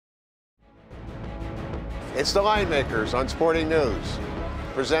It's the Line Makers on Sporting News,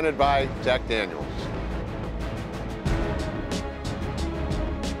 presented by Jack Daniels.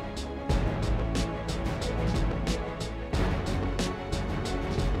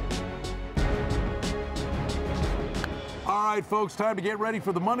 All right, folks, time to get ready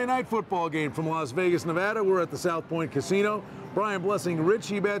for the Monday Night Football game from Las Vegas, Nevada. We're at the South Point Casino. Brian Blessing,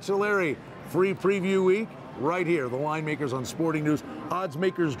 Richie Baccellieri, free preview week right here. The Line Makers on Sporting News. Odds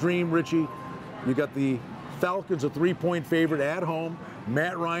Makers Dream, Richie. You got the Falcons, a 3-point favorite at home.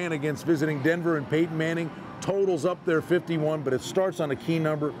 Matt Ryan against visiting Denver and Peyton Manning. Totals up there 51, but it starts on a key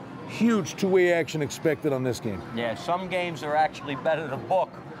number. Huge two-way action expected on this game. Yeah, some games are actually better to book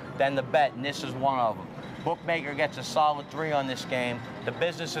than to bet, and this is one of them. Bookmaker gets a solid 3 on this game. The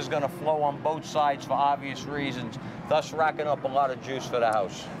business is going to flow on both sides for obvious reasons, thus racking up a lot of juice for the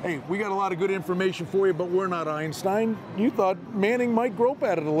house. Hey, we got a lot of good information for you, but we're not Einstein. You thought Manning might grope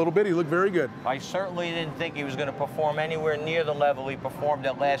at it a little bit. He looked very good. I certainly didn't think he was going to perform anywhere near the level he performed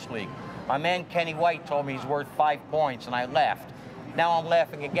at last week. My man Kenny White told me he's worth 5 points, and I laughed. Now I'm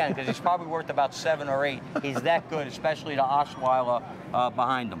laughing again because he's probably worth about 7 or 8. He's that good, especially to Osweiler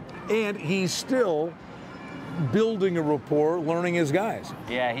behind him. And he's still building a rapport, learning his guys.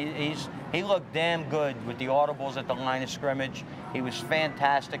 Yeah, he looked damn good with the audibles at the line of scrimmage. He was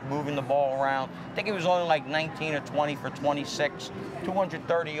fantastic moving the ball around. I think he was only like 19 or 20 for 26,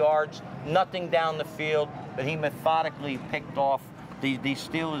 230 yards, nothing down the field, but he methodically picked off these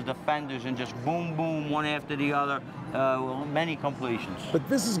Steelers defenders and just boom, boom, one after the other, many completions. But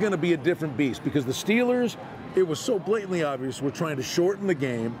this is going to be a different beast because the Steelers, it was so blatantly obvious, were trying to shorten the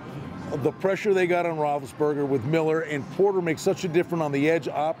game. The pressure they got on Roethlisberger with Miller, and Porter makes such a difference on the edge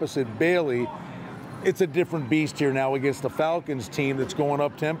opposite Bailey. It's a different beast here now against the Falcons team that's going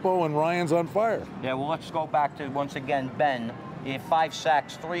up tempo, and Ryan's on fire. Yeah, well, let's go back to, once again, Ben. He had 5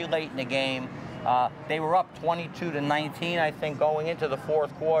 sacks, 3 late in the game. They were up 22-19, I think, going into the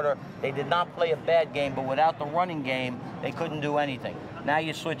fourth quarter. They did not play a bad game, but without the running game, they couldn't do anything. Now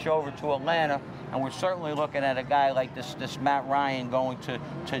you switch over to Atlanta, and we're certainly looking at a guy like this Matt Ryan going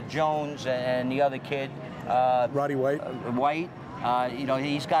to Jones and the other kid, Roddy White. You know,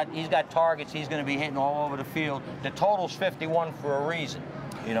 he's got targets. He's going to be hitting all over the field. The total's 51 for a reason.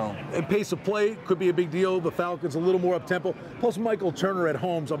 You know, and pace of play could be a big deal. The Falcons a little more up tempo. Plus, Michael Turner at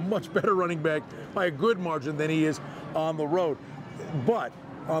home's a much better running back by a good margin than he is on the road. But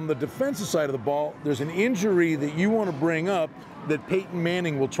on the defensive side of the ball, there's an injury that you want to bring up that Peyton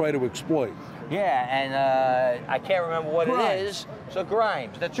Manning will try to exploit. Yeah, and I can't remember what Grimes. it is. So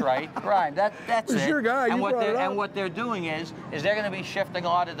Grimes, that's right, Grimes. That's It's it. your guy. And what they're doing is they're going to be shifting a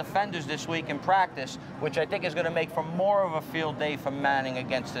lot of defenders this week in practice, which I think is going to make for more of a field day for Manning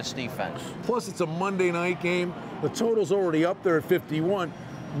against this defense. Plus, it's a Monday night game. The total's already up there at 51.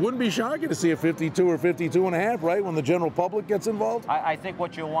 Wouldn't be shocking to see a 52 or 52 and a half, right, when the general public gets involved? I think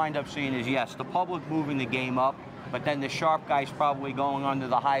what you'll wind up seeing is, yes, the public moving the game up, but then the sharp guy's probably going under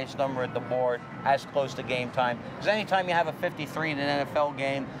the highest number at the board as close to game time. Because anytime you have a 53 in an NFL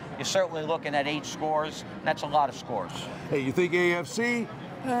game, you're certainly looking at 8 scores. That's a lot of scores. Hey, you think AFC?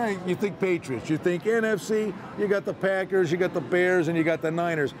 You think Patriots. You think NFC? You got the Packers, you got the Bears, and you got the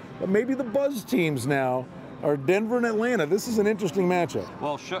Niners. But maybe the buzz teams now are Denver and Atlanta. This is an interesting matchup.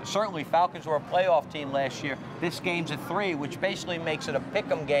 Well, certainly Falcons were a playoff team last year. This game's at 3, which basically makes it a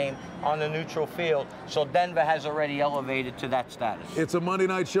pick'em game on the neutral field. So Denver has already elevated to that status. It's a Monday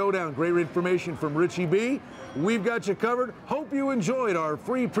night showdown. Great information from Richie B. We've got you covered. Hope you enjoyed our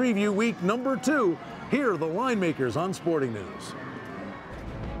free preview week number 2. Here are the Line Makers on Sporting News.